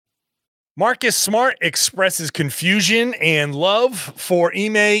Marcus Smart expresses confusion and love for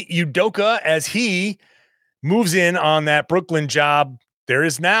Ime Udoka as he moves in on that Brooklyn job. There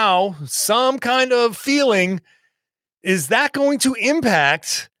is now some kind of feeling. Is that going to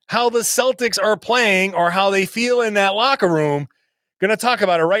impact how the Celtics are playing or how they feel in that locker room? Going to talk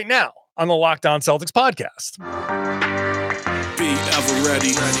about it right now on the Locked On Celtics podcast. Be ever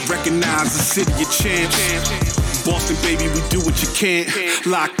ready. Recognize the city of champs. Boston, baby, we do what you can't.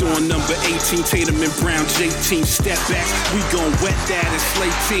 Locked on number 18, Tatum and Brown, J-Team, step back. We gon' wet that and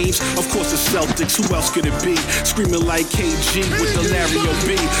slay teams. Of course, the Celtics, who else could it be? Screaming like KG with the Larry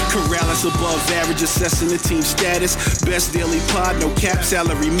O.B. Corrales above average, assessing the team status. Best daily pod, no cap,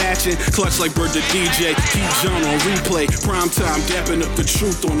 salary matching. Clutch like Bird the DJ, keep John on replay. Prime time, dapping up the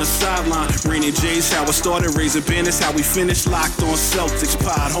truth on the sideline. Raining J's, how it started, raising banners, how we finished. Locked on Celtics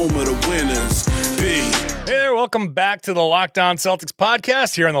pod, home of the winners. B. Hey there, welcome back to the Locked On Celtics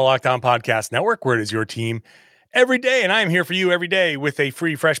podcast here on the Locked On Podcast Network, where it is your team every day, and I am here for you every day with a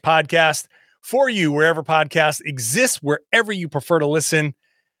free, fresh podcast for you wherever podcasts exist, wherever you prefer to listen,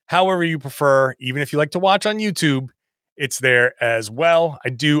 however you prefer. Even if you like to watch on YouTube, it's there as well. I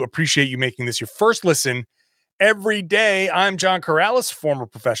do appreciate you making this your first listen every day. I'm John Corrales, former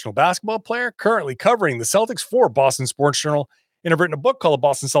professional basketball player, currently covering the Celtics for Boston Sports Journal, and I've written a book called The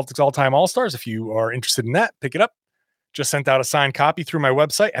Boston Celtics All-Time All-Stars. If you are interested in that, pick it up. Just sent out a signed copy through my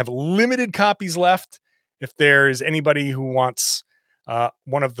website. I have limited copies left. If there's anybody who wants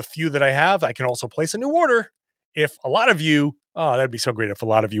one of the few that I have, I can also place a new order. If a lot of you, that'd be so great if a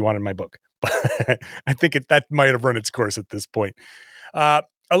lot of you wanted my book. But I think that might have run its course at this point. A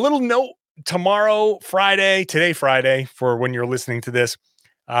little note, tomorrow, today Friday, for when you're listening to this,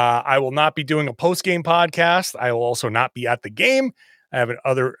 I will not be doing a post-game podcast. I will also not be at the game. I'm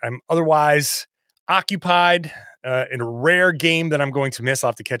otherwise occupied in a rare game that I'm going to miss. I'll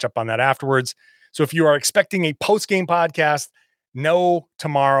have to catch up on that afterwards. So if you are expecting a post-game podcast, no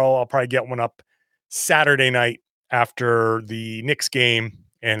tomorrow. I'll probably get one up Saturday night after the Knicks game,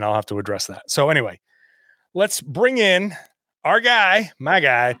 and I'll have to address that. So anyway, let's bring in our guy, my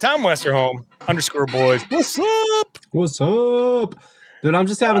guy, Tom Westerholm, _boys. What's up? What's up? Dude, I'm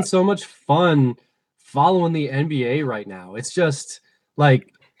just having so much fun following the NBA right now. It's just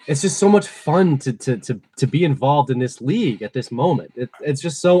so much fun to be involved in this league at this moment. It's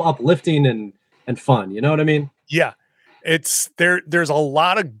just so uplifting and fun. You know what I mean? Yeah. There's a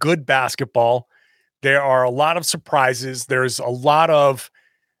lot of good basketball. There are a lot of surprises. There's a lot of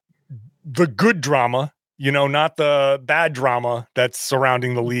the good drama, not the bad drama that's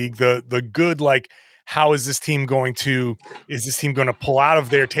surrounding the league. The good, like, how is this team going to pull out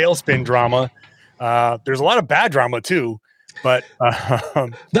of their tailspin drama? There's a lot of bad drama too, but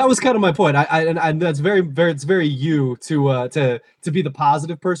that was kind of my point. And that's very, very, it's very you to be the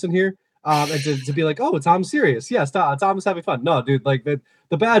positive person here, and to be like, oh, Tom's serious. Yes, Tom is having fun. No, dude, like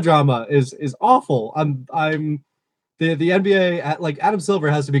the bad drama is awful. I'm the NBA, like Adam Silver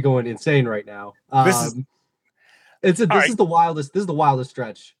has to be going insane right now. This is the wildest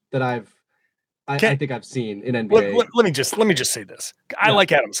stretch that I think I've seen in NBA. Let me just say this. I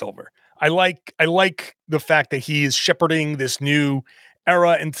like Adam Silver. I like the fact that he is shepherding this new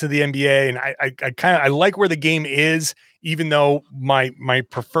era into the NBA, and I like where the game is, even though my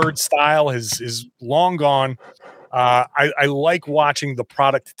preferred style is long gone. I like watching the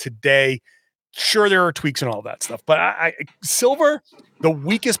product today. Sure, there are tweaks and all that stuff, but Silver, the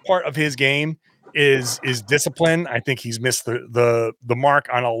weakest part of his game is discipline. I think he's missed the mark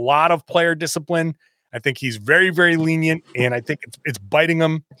on a lot of player discipline. I think he's very, very lenient, and I think it's biting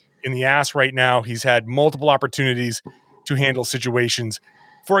him in the ass right now. He's had multiple opportunities to handle situations.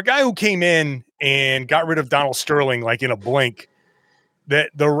 For a guy who came in and got rid of Donald Sterling like in a blink,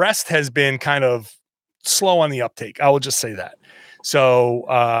 that the rest has been kind of slow on the uptake. I will just say that. So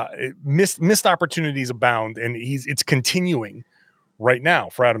missed opportunities abound, and it's continuing right now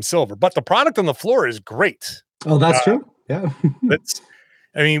for Adam Silver, but the product on the floor is great. Oh, that's true. Yeah.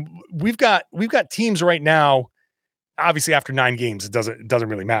 We've got teams right now, obviously after 9 games, it doesn't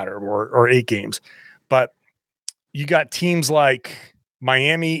really matter, or 8 games, but you got teams like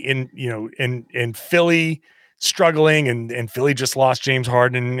Miami and Philly struggling, and Philly just lost James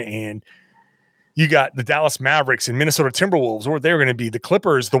Harden, and you got the Dallas Mavericks and Minnesota Timberwolves, or they're going to be the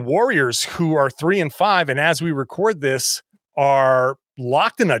Clippers, the Warriors, who are 3-5. And as we record this, are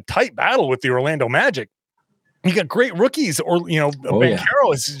locked in a tight battle with the Orlando Magic. You got great rookies, or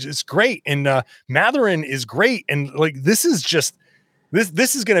Carroll is great, and Mathurin is great, and like this is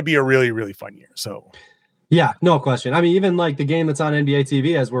going to be a really, really fun year. So, yeah, no question. I mean, even like the game that's on NBA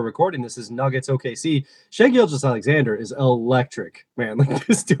TV as we're recording this is Nuggets OKC. Shai Gilgeous-Alexander is electric, man. Like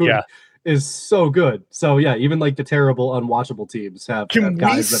this dude is so good. So yeah, even like the terrible, unwatchable teams have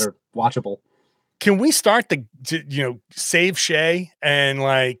guys that are watchable. Can we start save Shea and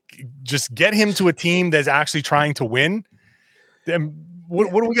like just get him to a team that's actually trying to win? Then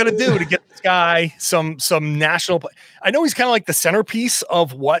what do we got to do to get this guy some national play? I know he's kind of like the centerpiece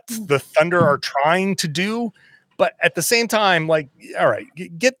of what the Thunder are trying to do, but at the same time, like, all right,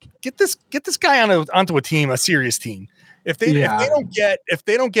 get this guy onto a team, a serious team. If they don't get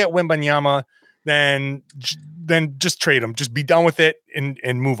Wembanyama, then just trade him. Just be done with it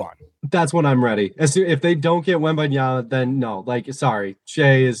and move on. That's when I'm ready. If they don't get Wembanyama, then no. Like, sorry,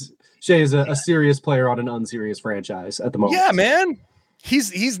 Shea is a serious player on an unserious franchise at the moment. Yeah, man.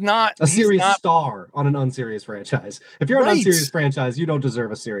 He's not a serious star on an unserious franchise. If you're an unserious franchise, you don't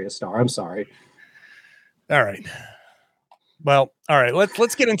deserve a serious star. I'm sorry. All right. Well, all right.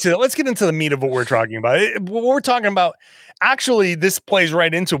 Let's get into the meat of what we're talking about. What we're talking about, actually, this plays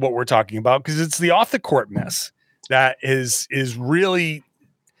right into what we're talking about because it's the off the court mess that is really.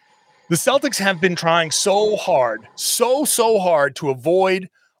 The Celtics have been trying so hard to avoid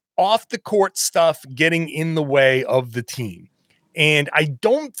off the court stuff getting in the way of the team. And I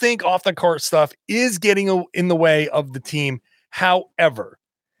don't think off the court stuff is getting in the way of the team. However,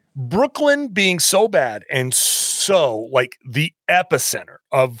 Brooklyn being so bad and so like the epicenter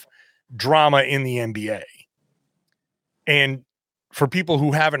of drama in the NBA. And for people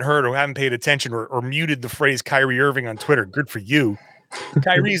who haven't heard or haven't paid attention or muted the phrase Kyrie Irving on Twitter, good for you.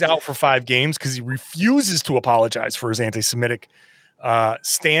 Kyrie's out for 5 games because he refuses to apologize for his anti-Semitic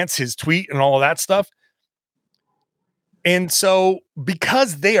stance, his tweet, and all of that stuff. And so,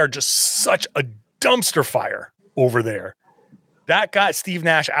 because they are just such a dumpster fire over there, that got Steve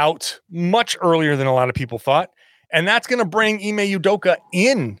Nash out much earlier than a lot of people thought. And that's going to bring Ime Udoka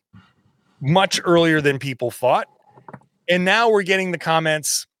in much earlier than people thought. And now we're getting the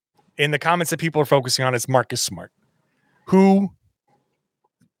comments, and the comments that people are focusing on is Marcus Smart, who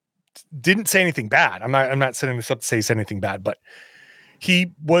didn't say anything bad. I'm not setting this up to say he said anything bad, but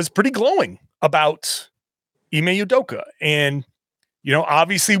he was pretty glowing about Ime Udoka. And,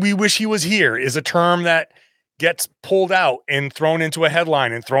 obviously we wish he was here is a term that gets pulled out and thrown into a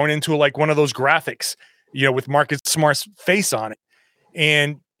headline and thrown into like one of those graphics, with Marcus Smart's face on it.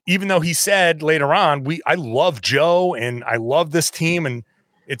 And even though he said later on, I love Joe and I love this team, and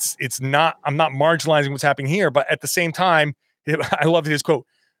I'm not marginalizing what's happening here, but at the same time, I love his quote,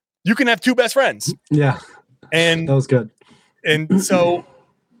 "You can have 2 best friends." Yeah. And that was good. And so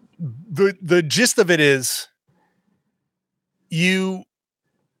the gist of it is you're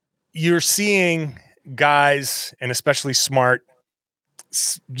seeing guys, and especially Smart,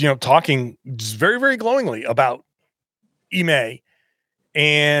 talking just very, very glowingly about Ime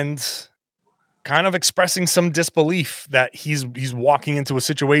and kind of expressing some disbelief that he's walking into a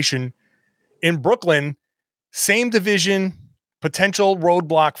situation in Brooklyn, same division, potential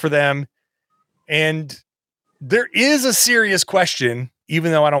roadblock for them. And there is a serious question,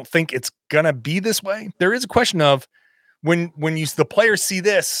 even though I don't think it's going to be this way. There is a question of when the players see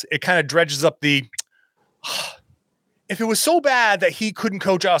this, it kind of dredges up the, if it was so bad that he couldn't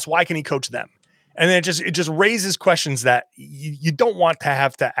coach us, why can he coach them? And then it just raises questions that you don't want to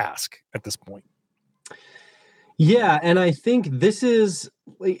have to ask at this point. Yeah, and I think this is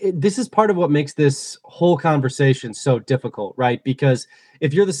part of what makes this whole conversation so difficult, right? Because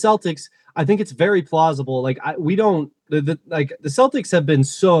if you're the Celtics, I think it's very plausible. Like the Celtics have been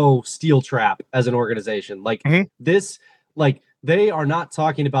so steel trap as an organization. Like this, like they are not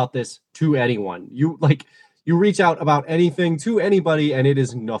talking about this to anyone. You reach out about anything to anybody, and it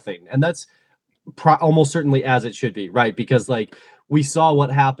is nothing. And that's almost certainly as it should be, right? Because like we saw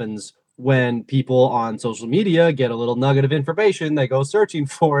what happens when people on social media get a little nugget of information, they go searching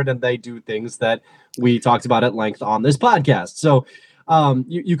for it, and they do things that we talked about at length on this podcast. So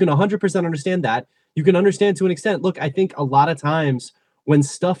you can 100% understand that. You can understand to an extent. Look, I think a lot of times when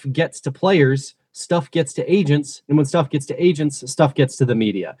stuff gets to players, stuff gets to agents, and when stuff gets to agents, stuff gets to the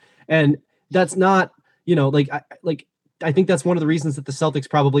media. And that's not, I think that's one of the reasons that the Celtics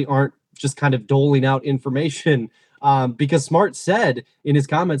probably aren't just kind of doling out information, because Smart said in his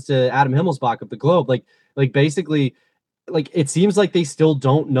comments to Adam Himmelsbach of the Globe, like basically, like it seems like they still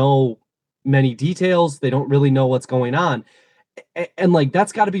don't know many details. They don't really know what's going on. And like,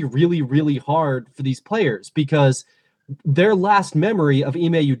 that's got to be really, really hard for these players, because their last memory of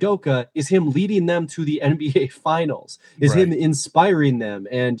Ime Udoka is him leading them to the NBA finals, is him inspiring them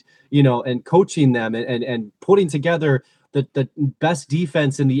and coaching them and putting together the best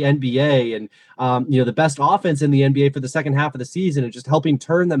defense in the NBA and the best offense in the NBA for the second half of the season, and just helping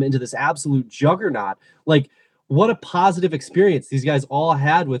turn them into this absolute juggernaut. Like, what a positive experience these guys all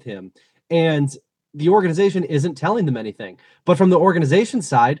had with him. and the organization isn't telling them anything. But from the organization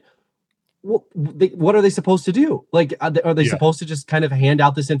side, what are they supposed to do? Like, are they supposed to just kind of hand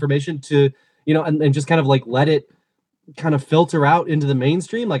out this information to, and just kind of like let it kind of filter out into the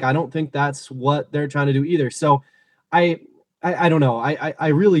mainstream? Like, I don't think that's what they're trying to do either. So I don't know. I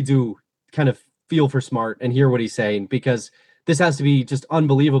really do kind of feel for Smart and hear what he's saying, because this has to be just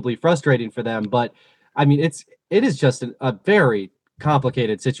unbelievably frustrating for them. But I mean, it is just a very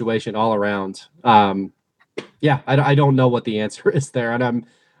complicated situation all around. I don't know what the answer is there, and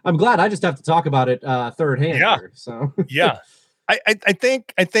I'm glad I just have to talk about it third hand. Yeah. Here, so yeah, I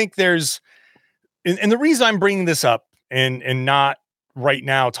think there's, and the reason I'm bringing this up and not right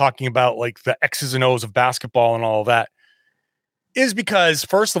now talking about like the X's and O's of basketball and all of that is because,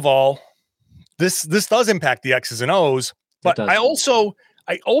 first of all, this does impact the X's and O's, but I also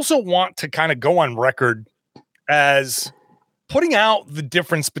want to kind of go on record as putting out the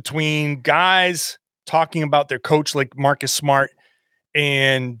difference between guys talking about their coach like Marcus Smart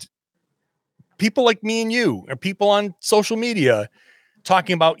and people like me and you, or people on social media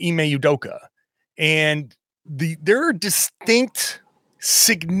talking about Ime Udoka. And there are distinct,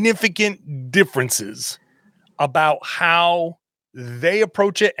 significant differences about how they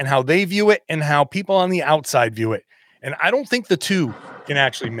approach it and how they view it and how people on the outside view it. And I don't think the two can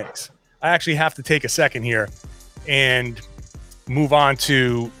actually mix. I actually have to take a second here and move on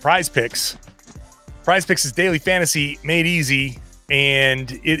to Prize Picks. Prize Picks is daily fantasy made easy,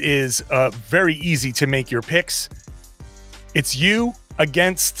 and it is very easy to make your picks. It's you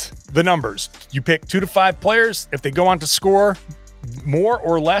against the numbers. You pick 2 to 5 players. If they go on to score more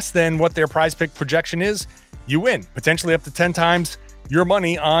or less than what their Prize Pick projection is, you win, potentially up to 10 times your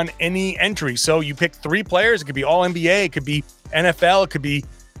money on any entry. So you pick 3 players. It could be all NBA. It could be NFL. It could be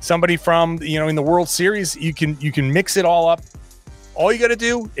somebody from, in the World Series. You can mix it all up. All you got to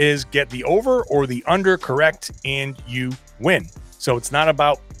do is get the over or the under correct, and you win. So it's not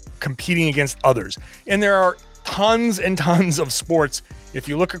about competing against others. And there are tons and tons of sports. If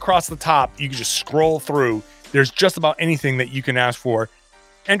you look across the top, you can just scroll through. There's just about anything that you can ask for.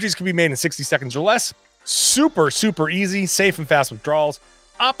 Entries can be made in 60 seconds or less. Super, super easy, safe and fast withdrawals.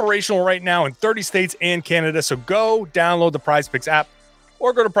 Operational right now in 30 states and Canada. So go download the Prize Picks app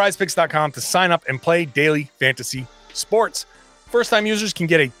or go to prizepicks.com to sign up and play daily fantasy sports. First-time users can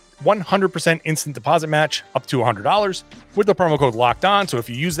get a 100% instant deposit match up to $100 with the promo code Locked On. So if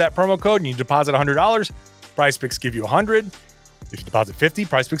you use that promo code and you deposit $100, Prize Picks give you $100. If you deposit $50,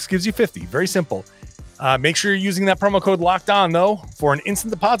 Prize Picks gives you $50. Very simple. Make sure you're using that promo code Locked On, though, for an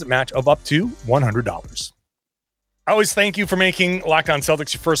instant deposit match of up to $100. I always thank you for making Locked On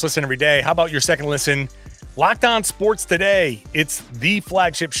Celtics your first listen every day. How about your second listen? Locked On Sports Today. It's the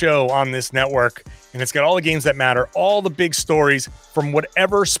flagship show on this network, and it's got all the games that matter, all the big stories from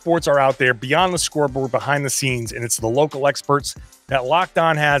whatever sports are out there, beyond the scoreboard, behind the scenes, and it's the local experts that Locked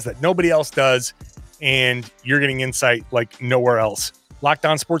On has that nobody else does, and you're getting insight like nowhere else. Locked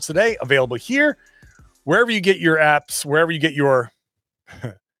On Sports Today, available here, wherever you get your apps, wherever you get your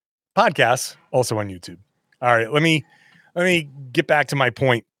podcasts, also on YouTube. All right, let me get back to my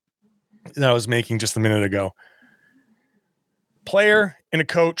point that I was making just a minute ago. Player and a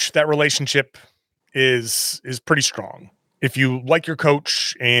coach, that relationship is pretty strong. If you like your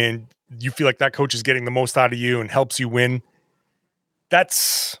coach and you feel like that coach is getting the most out of you and helps you win, I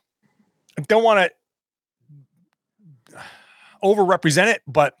don't want to overrepresent it,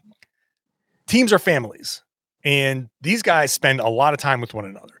 but teams are families, and these guys spend a lot of time with one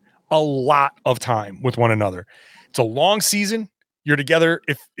another. It's a long season. You're together.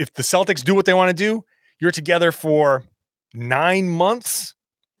 If the Celtics do what they want to do, you're together for 9 months.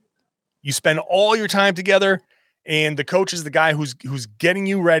 You spend all your time together, and the coach is the guy who's getting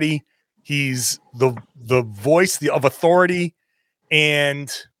you ready. He's the voice of authority, and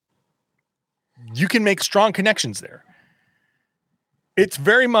you can make strong connections there. It's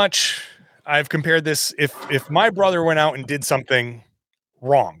very much, I've compared this, if my brother went out and did something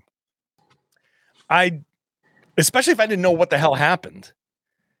wrong, especially if I didn't know what the hell happened,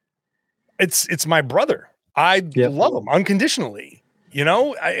 it's my brother. I love him unconditionally,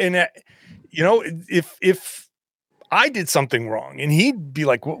 if I did something wrong and he'd be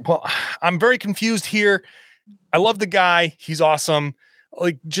like, well, I'm very confused here. I love the guy. He's awesome.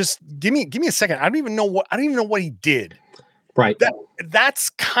 Like, just give me a second. I don't even know what he did. Right. That's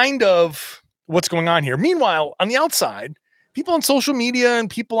kind of what's going on here. Meanwhile, on the outside, people on social media and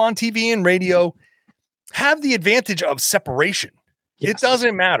people on TV and radio have the advantage of separation. Yes. It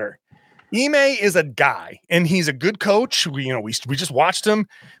doesn't matter. Ime is a guy, and he's a good coach. We just watched him,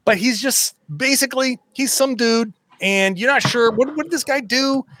 but he's just basically, he's some dude, and you're not sure what did this guy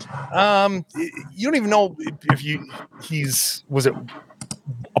do. You don't even know if was it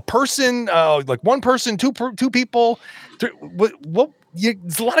a person, like one person, two people,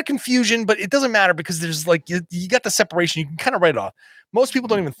 there's a lot of confusion, but it doesn't matter because there's like you got the separation. You can kind of write it off. Most people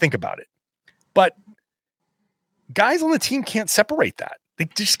don't even think about it, but guys on the team can't separate that. They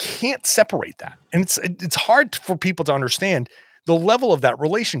just can't separate that, and it's hard for people to understand the level of that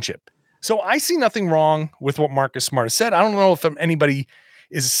relationship. So I see nothing wrong with what Marcus Smart has said. I don't know if anybody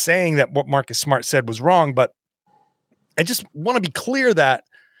is saying that what Marcus Smart said was wrong, but I just want to be clear that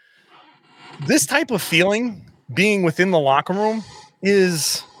this type of feeling being within the locker room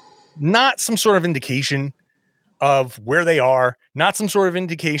is not some sort of indication of where they are, not some sort of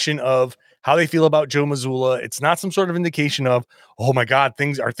indication of how they feel about Joe Mazzulla. It's not some sort of indication of, oh my God,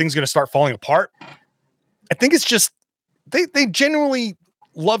 things going to start falling apart. I think it's just they genuinely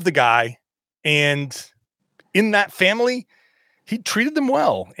love the guy, and in that family, he treated them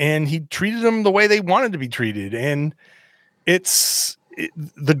well, and he treated them the way they wanted to be treated. And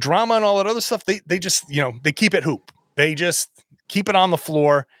the drama and all that other stuff. They just, they keep it hoop. They just keep it on the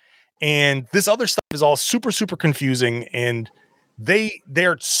floor. And this other stuff is all super, super confusing. And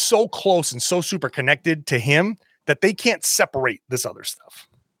they're so close and so super connected to him that they can't separate this other stuff.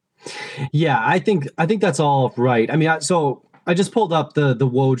 Yeah, I think that's all right. I mean, so I just pulled up the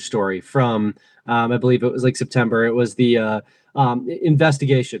Woj story from, I believe it was like September. It was the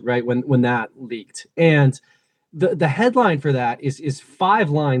investigation, right? When that leaked. And the headline for that is 5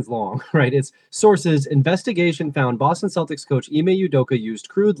 lines long, right? It's sources: investigation found Boston Celtics coach Ime Udoka used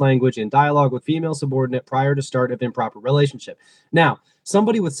crude language in dialogue with female subordinate prior to start of improper relationship. Now,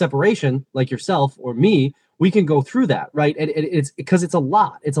 somebody with separation like yourself or me, we can go through that, right? And it's because it's a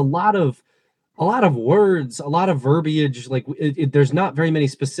lot. It's a lot of words, a lot of verbiage. Like there's not very many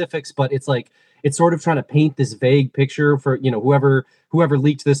specifics, but it's like it's sort of trying to paint this vague picture for, whoever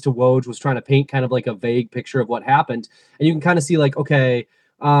leaked this to Woj was trying to paint kind of like a vague picture of what happened. And you can kind of see like, okay,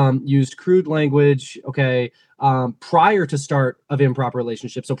 used crude language. Okay. Prior to start of improper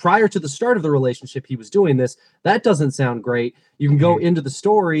relationship. So prior to the start of the relationship, he was doing this. That doesn't sound great. You can go into the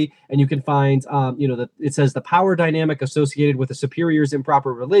story and you can find, that it says the power dynamic associated with a superior's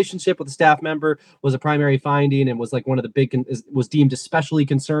improper relationship with a staff member was a primary finding and was like one of the was deemed especially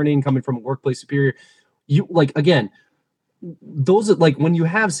concerning coming from a workplace superior. You like, again, those like when you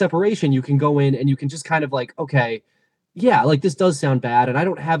have separation, you can go in and you can just kind of like, okay, yeah, like this does sound bad. And I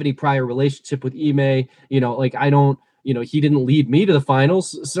don't have any prior relationship with Ime, like I don't, he didn't lead me to the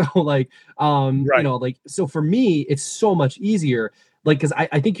finals. So like, right. So for me, it's so much easier. Like, cause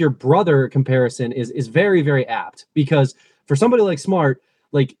I think your brother comparison is very, very apt because for somebody like Smart,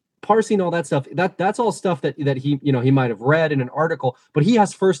 like parsing all that stuff, that's all stuff that he, he might've read in an article, but he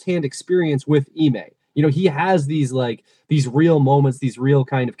has firsthand experience with Ime. He has these real moments, these real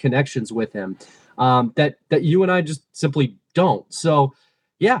kind of connections with him. That you and I just simply don't. So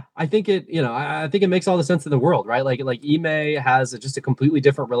yeah, I think I think it makes all the sense in the world, right? Like Ime has just a completely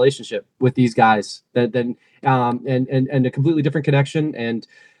different relationship with these guys than and a completely different connection. And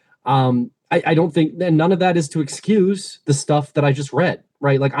I don't think that none of that is to excuse the stuff that I just read,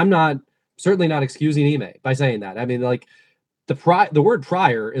 right? Like I'm certainly not excusing Ime by saying that. I mean, like the word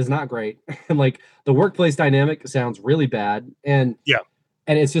prior is not great. And like the workplace dynamic sounds really bad. And yeah.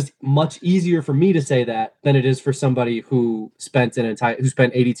 And it's just much easier for me to say that than it is for somebody who spent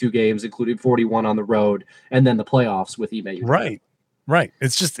 82 games, including 41 on the road, and then the playoffs with Ime. Right.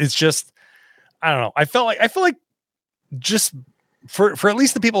 It's just, I don't know. I feel like just for at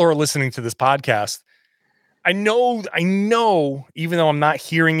least the people who are listening to this podcast, I know, even though I'm not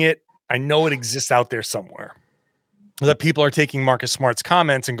hearing it, I know it exists out there somewhere that people are taking Marcus Smart's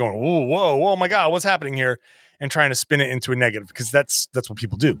comments and going, whoa, my God, what's happening here? And trying to spin it into a negative because that's what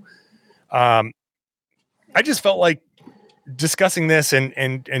people do. I just felt like discussing this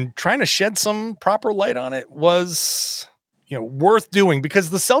and trying to shed some proper light on it was, worth doing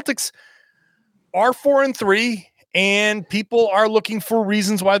because the Celtics are 4-3 and people are looking for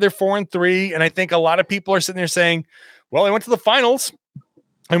reasons why they're 4-3. And I think a lot of people are sitting there saying, well, they went to the finals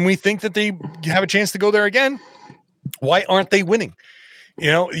and we think that they have a chance to go there again. Why aren't they winning?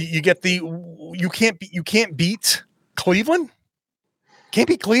 You get you can't beat Cleveland. Can't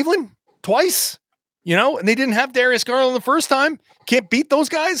beat Cleveland twice, and they didn't have Darius Garland the first time. Can't beat those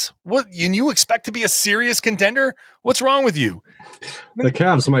guys. What, and you expect to be a serious contender? What's wrong with you? The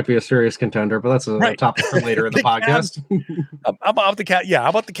Cavs might be a serious contender, but that's a topic for later in the podcast. About the Cavs. Yeah. How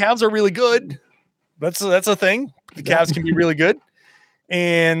about the Cavs are really good? That's a thing. The Cavs can be really good.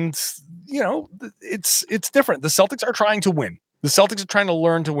 And it's different. The Celtics are trying to win. The Celtics are trying to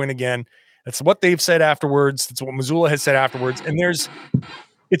learn to win again. That's what they've said afterwards. That's what Mazzulla has said afterwards. And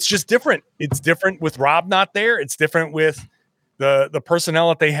it's just different. It's different with Rob not there. It's different with the personnel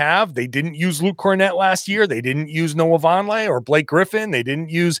that they have. They didn't use Luke Cornett last year. They didn't use Noah Vonleh or Blake Griffin. They didn't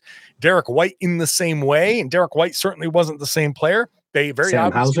use Derek White in the same way. And Derek White certainly wasn't the same player. They very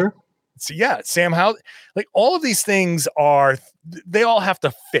Sam Hauser. So yeah, Sam Hauser. Like all of these things they all have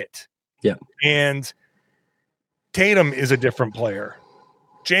to fit. Yeah. And Tatum is a different player.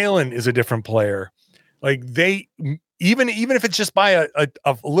 Jalen is a different player. Like they, even if it's just by a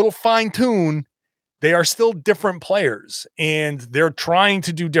little fine tune, they are still different players and they're trying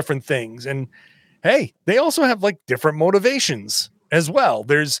to do different things. And hey, they also have like different motivations as well.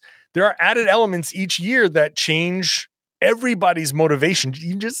 There are added elements each year that change everybody's motivation.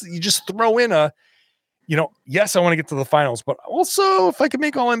 You just throw in yes, I want to get to the finals, but also if I could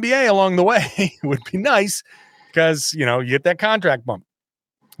make all NBA along the way, it would be nice because, you get that contract bump.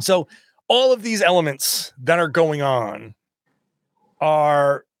 So all of these elements that are going on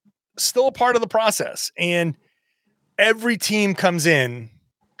are still a part of the process. And every team comes in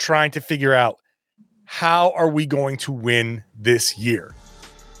trying to figure out how are we going to win this year?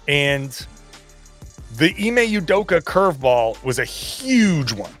 And the Ime Udoka curveball was a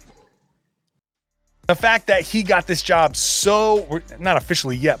huge one. The fact that he got this job not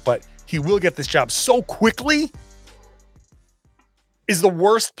officially yet, but he will get this job so quickly is the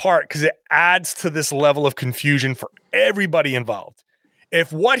worst part because it adds to this level of confusion for everybody involved.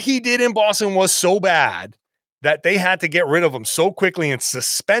 If what he did in Boston was so bad that they had to get rid of him so quickly and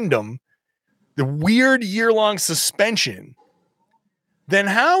suspend him, the weird year-long suspension, then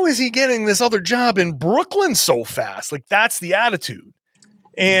how is he getting this other job in Brooklyn so fast? Like that's the attitude.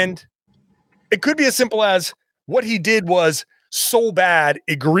 And it could be as simple as what he did was so bad,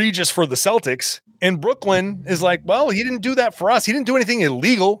 egregious for the Celtics. And Brooklyn is like, well, he didn't do that for us. He didn't do anything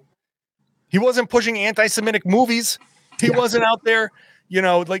illegal. He wasn't pushing anti-Semitic movies. He wasn't out there,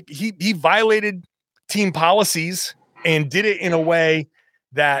 he violated team policies and did it in a way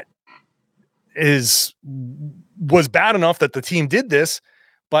that was bad enough that the team did this,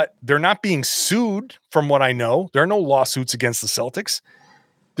 but they're not being sued from what I know. There are no lawsuits against the Celtics.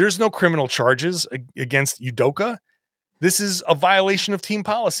 There's no criminal charges against Udoka. This is a violation of team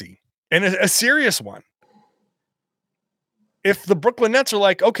policy and a serious one. If the Brooklyn Nets are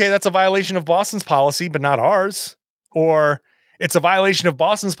like, okay, that's a violation of Boston's policy, but not ours, or it's a violation of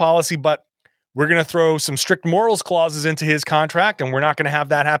Boston's policy, but we're going to throw some strict morals clauses into his contract and we're not going to have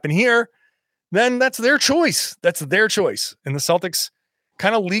that happen here, then that's their choice. That's their choice. And the Celtics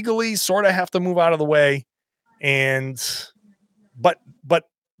kind of legally sort of have to move out of the way. But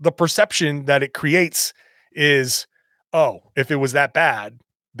the perception that it creates is, oh, if it was that bad,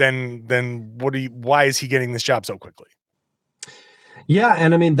 then why is he getting this job so quickly? Yeah.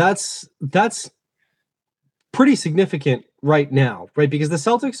 And I mean, that's pretty significant right now, right? Because the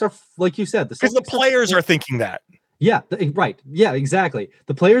Celtics are, like you said, because the players are thinking that. Yeah, right. Yeah, exactly.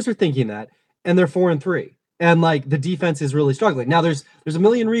 The players are thinking that, and they're 4-3. And like the defense is really struggling. Now there's a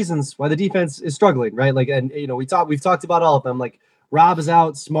million reasons why the defense is struggling, right? Like, and we've talked about all of them. Like Rob is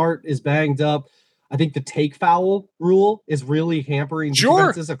out, Smart is banged up. I think the take foul rule is really hampering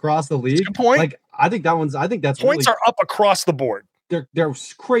defenses across the league. Good point. Like I think that's points are up across the board. They're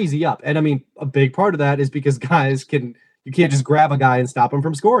crazy up. And I mean, a big part of that is because you can't just grab a guy and stop him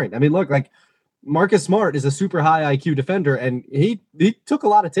from scoring. I mean, look, like Marcus Smart is a super high IQ defender, and he took a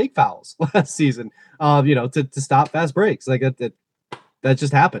lot of take fouls last season, to stop fast breaks. Like that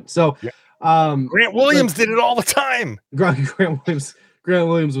just happened. So, yeah. Grant Williams did it all the time. Grant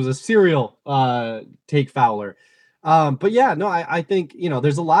Williams was a serial take fouler. But yeah, no, I think,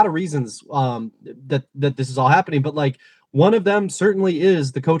 there's a lot of reasons that this is all happening, but like one of them certainly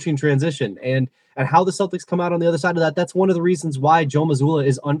is the coaching transition and how the Celtics come out on the other side of that. That's one of the reasons why Joe Mazzulla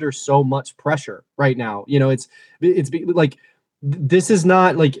is under so much pressure right now. It's like, this is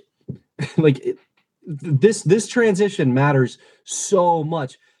not like this transition matters so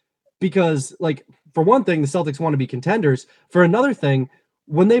much because, like, for one thing, the Celtics want to be contenders. For another thing,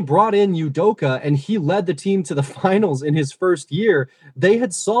 when they brought in Udoka and he led the team to the finals in his first year, they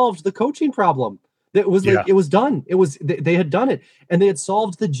had solved the coaching problem. It was done. They had done it, and they had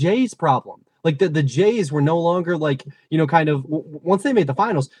solved the Jays problem. Like the Jays were no longer like, kind of once they made the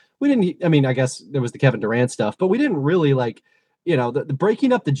finals, we didn't, I mean, I guess there was the Kevin Durant stuff, but we didn't really like, the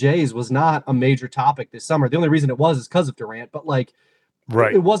breaking up the Jays was not a major topic this summer. The only reason it was is because of Durant, but like,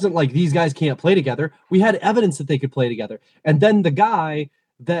 right. It wasn't like these guys can't play together. We had evidence that they could play together. And then the guy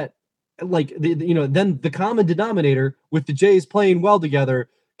that like, then the common denominator with the Jays playing well together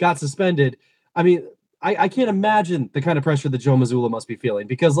got suspended. I mean, I can't imagine the kind of pressure that Joe Mazzulla must be feeling,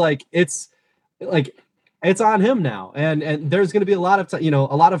 because it's on him now, and there's going to be a lot of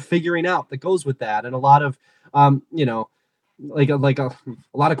a lot of figuring out that goes with that, and a lot of a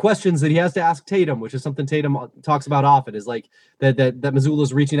lot of questions that he has to ask Tatum, which is something Tatum talks about often, is like that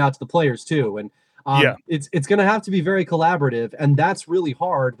Mazzulla's reaching out to the players too, and it's going to have to be very collaborative, and that's really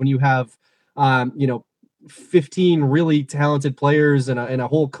hard when you have 15 really talented players and a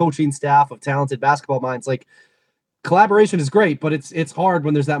whole coaching staff of talented basketball minds. Like, collaboration is great, but it's hard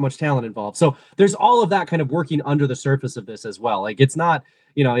when there's that much talent involved. So there's all of that kind of working under the surface of this as well. Like, it's not,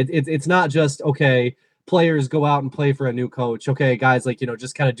 it's not just, okay, players go out and play for a new coach. Okay, guys,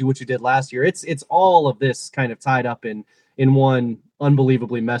 just kind of do what you did last year. It's all of this kind of tied up in one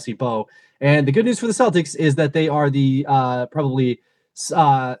unbelievably messy bow. And the good news for the Celtics is that they are the probably,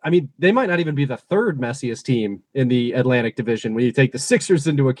 they might not even be the third messiest team in the Atlantic Division when you take the Sixers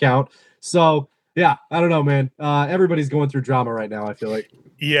into account. So, yeah, I don't know, man. Everybody's going through drama right now, I feel like.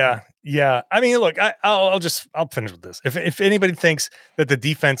 Yeah. I mean, look, I'll finish with this. If anybody thinks that the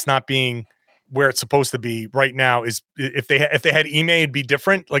defense not being where it's supposed to be right now is, if they had Ime, it'd be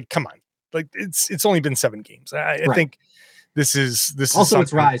different. Like, come on, like it's only been 7 games. I think this is also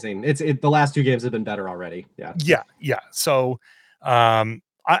it's rising. The last 2 games have been better already. Yeah. So, I'll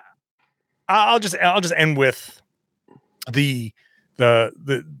just end with the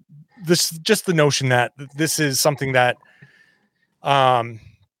notion that this is something that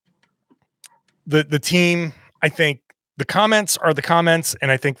the team, I think the comments are the comments,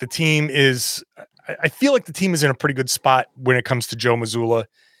 and I think the team is, I feel like the team is in a pretty good spot when it comes to Joe Mazzulla.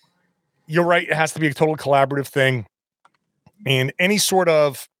 You're right, it has to be a total collaborative thing, and any sort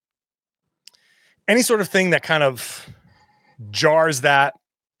of thing that kind of jars that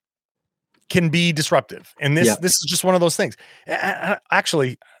can be disruptive, and this is just one of those things.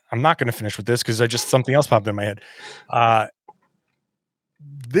 Actually, I'm not going to finish with this because something else popped in my head.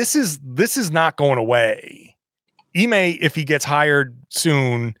 This is not going away. Ime, if he gets hired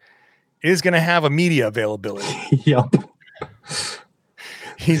soon, is going to have a media availability. Yep.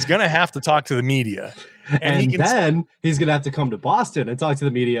 He's going to have to talk to the media. And then he's going to have to come to Boston and talk to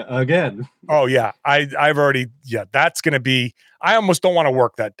the media again. Oh, yeah. I've already, that's going to be, I almost don't want to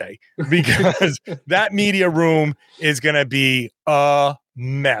work that day, because that media room is going to be a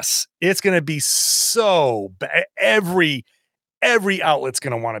mess. It's going to be so bad. Every outlet's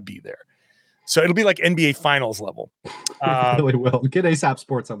going to want to be there. So it'll be like NBA Finals level. It really will. Get ASAP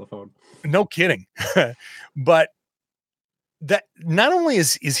Sports on the phone. No kidding. But that not only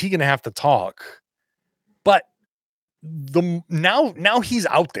is he going to have to talk, but now he's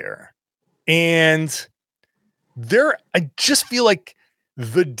out there, and I just feel like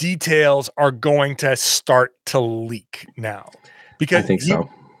the details are going to start to leak now, because I think so.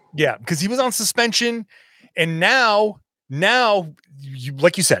 Yeah, because he was on suspension, and now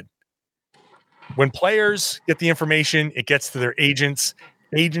like you said, when players get the information, it gets to their agents.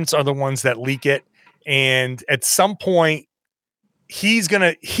 Agents are the ones that leak it. And at some point, he's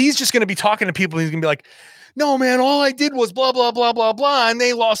just gonna be talking to people. He's gonna be like, no, man, all I did was blah, blah, blah, blah, blah. And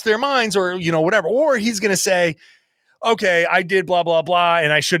they lost their minds, or, whatever. Or he's gonna say, okay, I did blah, blah, blah,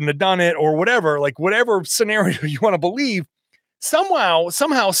 and I shouldn't have done it, or whatever. Like, whatever scenario you want to believe, somehow,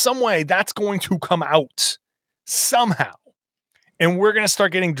 some way, that's going to come out somehow. And we're going to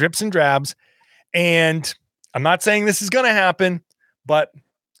start getting drips and drabs. And I'm not saying this is going to happen, but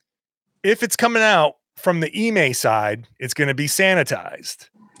if it's coming out from the Ime side, it's going to be sanitized.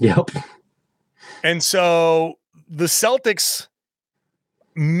 Yep. And so the Celtics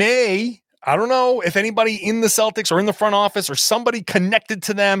I don't know if anybody in the Celtics or in the front office or somebody connected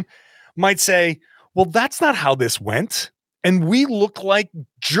to them might say, well, that's not how this went. And we look like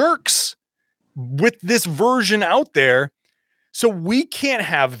jerks with this version out there. So we can't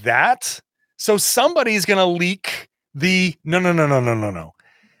have that. So somebody's going to leak the no.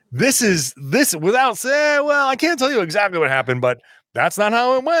 This without saying, well, I can't tell you exactly what happened, but that's not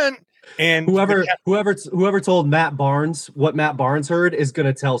how it went. And whoever told Matt Barnes what Matt Barnes heard is going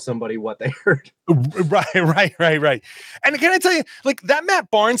to tell somebody what they heard. Right. And can I tell you, like, that Matt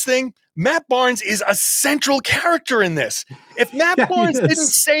Barnes thing, Matt Barnes is a central character in this. If Matt Barnes didn't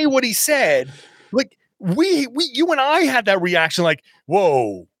say what he said, like, you and I had that reaction, like,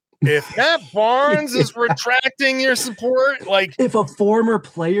 whoa, if Matt Barnes is retracting your support, like, if a former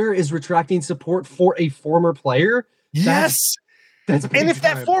player is retracting support for a former player, yes. And if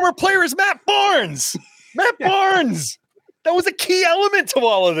that former player is Matt Barnes, Barnes, that was a key element to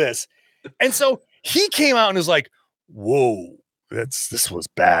all of this. And so he came out and was like, whoa, this was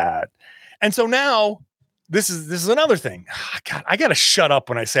bad. And so now this is another thing. God, I got to shut up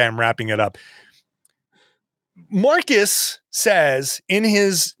when I say I'm wrapping it up. Marcus says in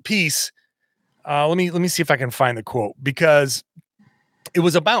his piece, let me see if I can find the quote, because it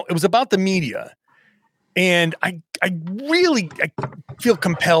was about the media. And I feel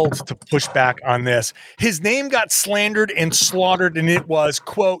compelled to push back on this. His name got slandered and slaughtered, and it was,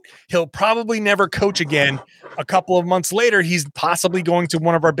 quote, he'll probably never coach again. A couple of months later, he's possibly going to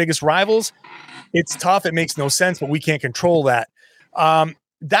one of our biggest rivals. It's tough. It makes no sense, but we can't control that.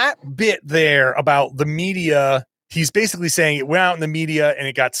 That bit there about the media, he's basically saying it went out in the media and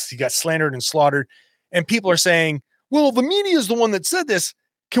he got slandered and slaughtered. And people are saying, well, the media is the one that said this.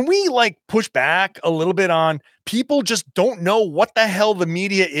 Can we like push back a little bit on people just don't know what the hell the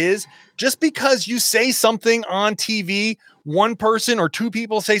media is? Just because you say something on TV, one person or two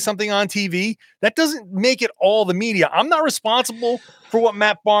people say something on TV, that doesn't make it all the media. I'm not responsible for what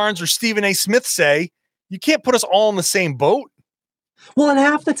Matt Barnes or Stephen A. Smith say. You can't put us all in the same boat. Well, and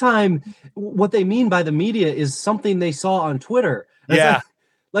half the time, what they mean by the media is something they saw on Twitter. That's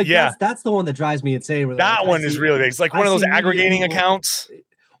the one that drives me insane. That one is really big. It's like one of those aggregating accounts.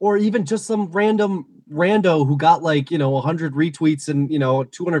 Or even just some random rando who got 100 retweets and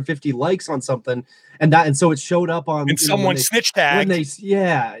 250 likes on something, and so it showed up on and someone snitch tagged.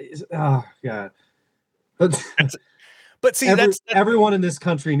 Oh god. But see, that's everyone in this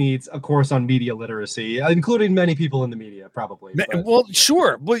country needs a course on media literacy, including many people in the media, probably. Well,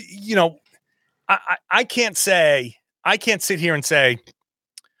 sure, but I can't sit here and say,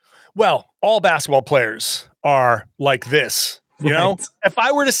 well, all basketball players are like this. If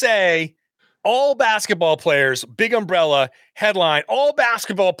I were to say all basketball players, big umbrella headline, all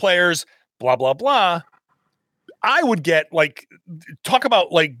basketball players, blah, blah, blah, I would get talk about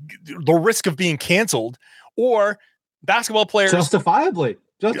the risk of being canceled, or basketball players. Justifiably.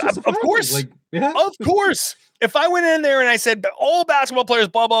 Of course. Of course. If I went in there and I said all basketball players,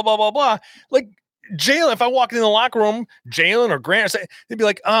 blah, blah, blah, blah, blah, Jalen, if I walked in the locker room, Jalen or Grant, they'd be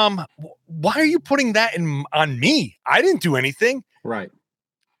like, why are you putting that on me? I didn't do anything. Right.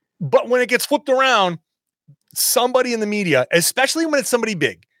 But when it gets flipped around, somebody in the media, especially when it's somebody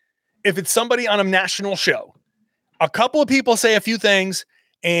big, if it's somebody on a national show, a couple of people say a few things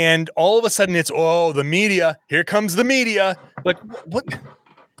and all of a sudden it's, the media, here comes the media. Like what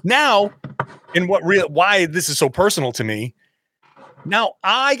now? And why this is so personal to me. Now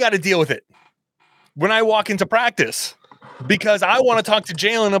I got to deal with it when I walk into practice, because I want to talk to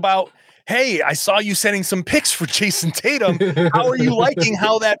Jalen about, hey, I saw you sending some pics for Jason Tatum. How are you liking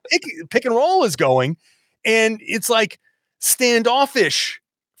how that pick and roll is going? And it's like standoffish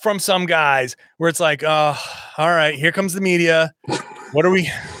from some guys where it's like, all right, here comes the media. What are you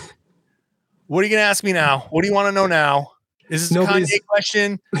going to ask me now? What do you want to know now? Is this a Kanye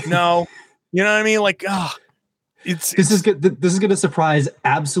question? No. You know what I mean? This is going to surprise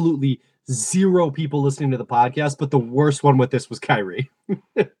absolutely zero people listening to the podcast, but the worst one with this was Kyrie.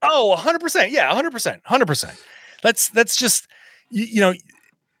 100%. Yeah, 100%. That's just,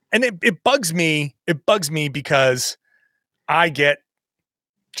 and it bugs me. It bugs me because I get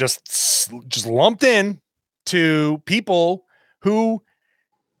just lumped in to people who,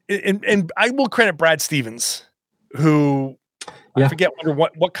 and I will credit Brad Stevens, who I forget under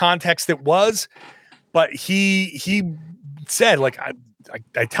what context it was, but he said,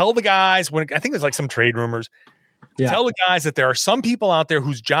 I tell the guys when I think there's some trade rumors, tell the guys that there are some people out there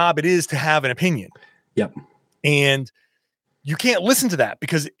whose job it is to have an opinion. Yep. And you can't listen to that,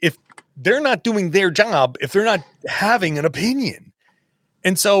 because if they're not doing their job, if they're not having an opinion,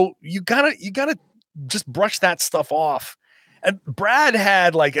 and so you gotta just brush that stuff off. And Brad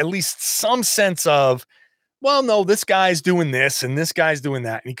had at least some sense of, well, no, this guy's doing this and this guy's doing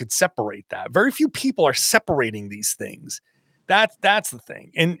that. And he could separate that. Very few people are separating these things. That's the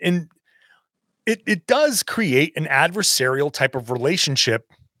thing. And it does create an adversarial type of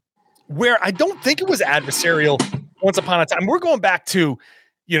relationship where I don't think it was adversarial once upon a time. We're going back to,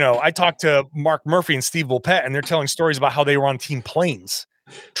 I talked to Mark Murphy and Steve Volpette, and they're telling stories about how they were on team planes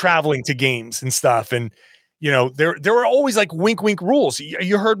traveling to games and stuff. And, there were always wink, wink rules.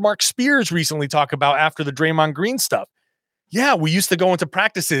 You heard Mark Spears recently talk about after the Draymond Green stuff. Yeah, we used to go into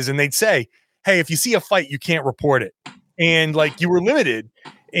practices and they'd say, hey, if you see a fight, you can't report it. And you were limited.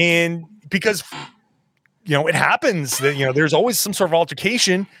 And because, it happens that, there's always some sort of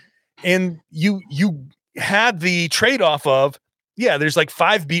altercation, and you had the trade-off of, there's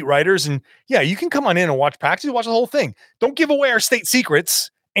 5 beat writers, and you can come on in and watch practice, watch the whole thing. Don't give away our state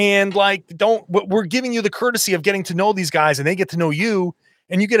secrets. And we're giving you the courtesy of getting to know these guys, and they get to know you,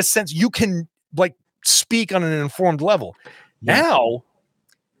 and you get a sense you can speak on an informed level. Yeah. Now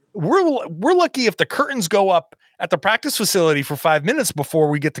we're lucky if the curtains go up at the practice facility for 5 minutes before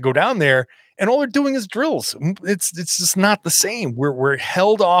we get to go down there, and all they're doing is drills. It's just not the same. We're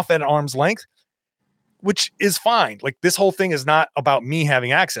held off at arm's length, which is fine. Like, this whole thing is not about me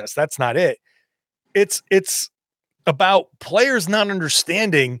having access. That's not it. It's about players not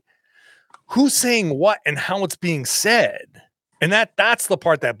understanding who's saying what and how it's being said. And that's the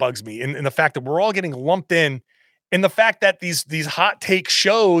part that bugs me. And the fact that we're all getting lumped in, and the fact that these hot take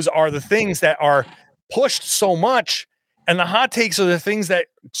shows are the things that are pushed so much, and the hot takes are the things that,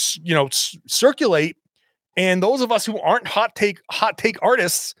 circulate. And those of us who aren't hot take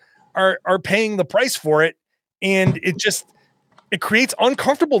artists are paying the price for it. And it creates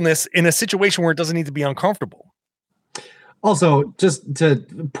uncomfortableness in a situation where it doesn't need to be uncomfortable. Also, just to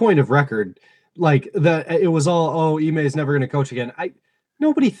point of record, like it was all, Ime is never going to coach again.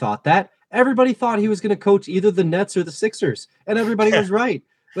 Nobody thought that. Everybody thought he was going to coach either the Nets or the Sixers, and everybody was right.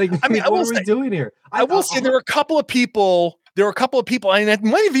 Like, I mean, what are we doing here? I will say there were a couple of people, and it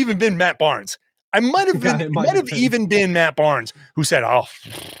might have even been Matt Barnes. It might have even been Matt Barnes who said, "Oh,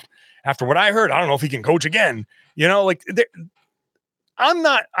 after what I heard, I don't know if he can coach again."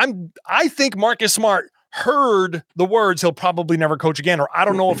 I think Marcus Smart heard the words, "He'll probably never coach again," or "I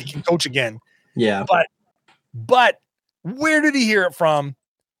don't know if he can coach again." Yeah. But where did he hear it from?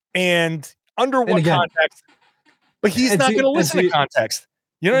 And under what context? But he's not going to listen to context.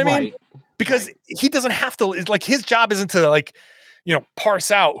 You know what I mean? Because he doesn't have to. It's like, his job isn't to,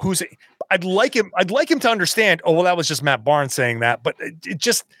 parse out who's. I'd like him to understand. Oh, well, that was just Matt Barnes saying that. But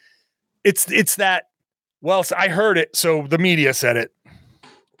it's that. Well, I heard it, so the media said it.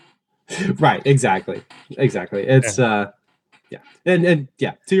 Right. Exactly. It's yeah. And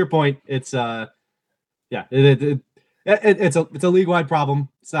yeah, to your point, it's it's a league-wide problem.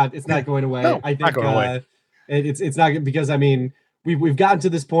 It's not going away. No, I think it's not, because I mean, we've gotten to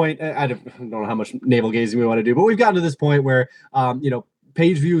this point. I don't know how much navel gazing we want to do, but we've gotten to this point where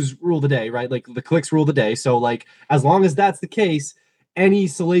page views rule the day, right? Like, the clicks rule the day. So, like, as long as that's the case, any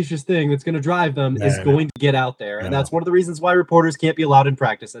salacious thing that's going to drive them is going to get out there. And that's one of the reasons why reporters can't be allowed in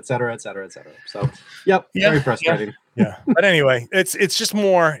practice, et cetera, et cetera, et cetera. So, very frustrating. Yeah. But anyway, it's just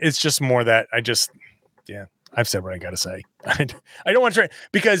more that I've said what I got to say. I don't want to try,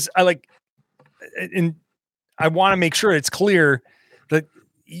 because I want to make sure it's clear that,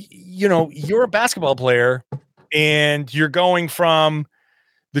 you're a basketball player and you're going from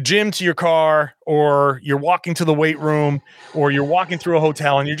the gym to your car, or you're walking to the weight room, or you're walking through a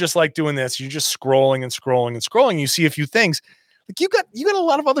hotel, and you're just like doing this. You're just scrolling and scrolling and scrolling. You see a few things. Like, you got a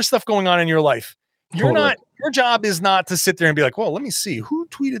lot of other stuff going on in your life. Your job is not to sit there and be like, well, let me see who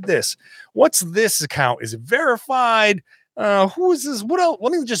tweeted this. What's this account? Is it verified? Who is this? What else?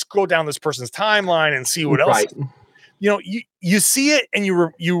 Let me just go down this person's timeline and see what else. Right. You see it and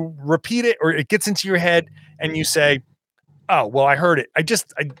you repeat it, or it gets into your head and you say, oh, well, I heard it.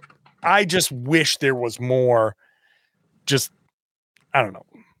 I just wish there was more, I don't know,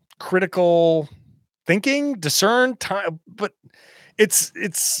 critical thinking, discern time, but it's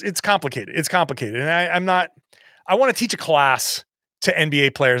complicated. It's complicated. And I want to teach a class to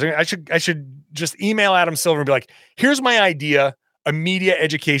NBA players. I should just email Adam Silver and be like, here's my idea, a media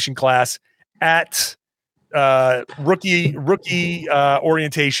education class at rookie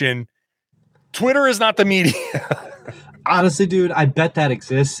orientation. Twitter is not the media. Honestly, dude, I bet that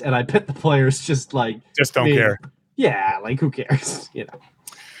exists, and I bet the players just don't care. Yeah, like, who cares?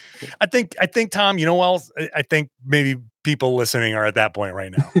 I think Tom, I think maybe people listening are at that point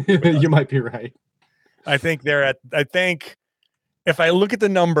right now. You might be right. I think if I look at the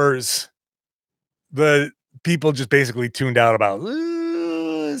numbers, the people just basically tuned out about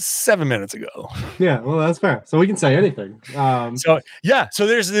 7 minutes ago. Yeah, well, that's fair. So we can say anything. So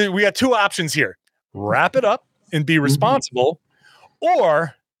we got two options here: wrap it up and be responsible,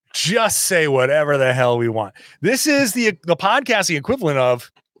 or just say whatever the hell we want. This is the podcasting equivalent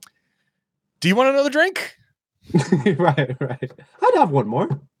of, do you want another drink? Right. I'd have one more.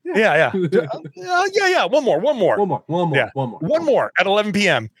 Yeah. One more at 11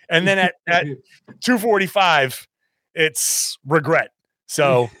 p.m. And then at 2:45, it's regret.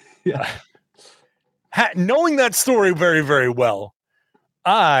 So knowing that story very, very well,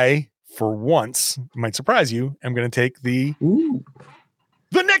 I, for once, might surprise you, I'm going to take the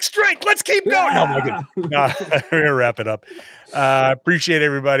next drink. Let's keep going. No, we're going to wrap it up. Appreciate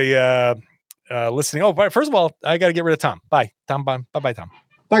everybody listening. Oh, first of all, I got to get rid of Tom. Bye, Tom. Bye, Tom.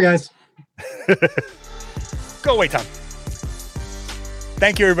 Bye, guys. Go away, Tom.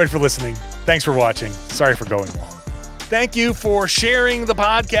 Thank you, everybody, for listening. Thanks for watching. Sorry for going long. Thank you for sharing the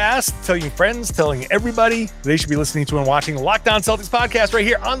podcast, telling your friends, telling everybody they should be listening to and watching the Locked On Celtics podcast right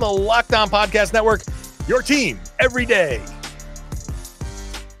here on the Locked On Podcast Network. Your team every day.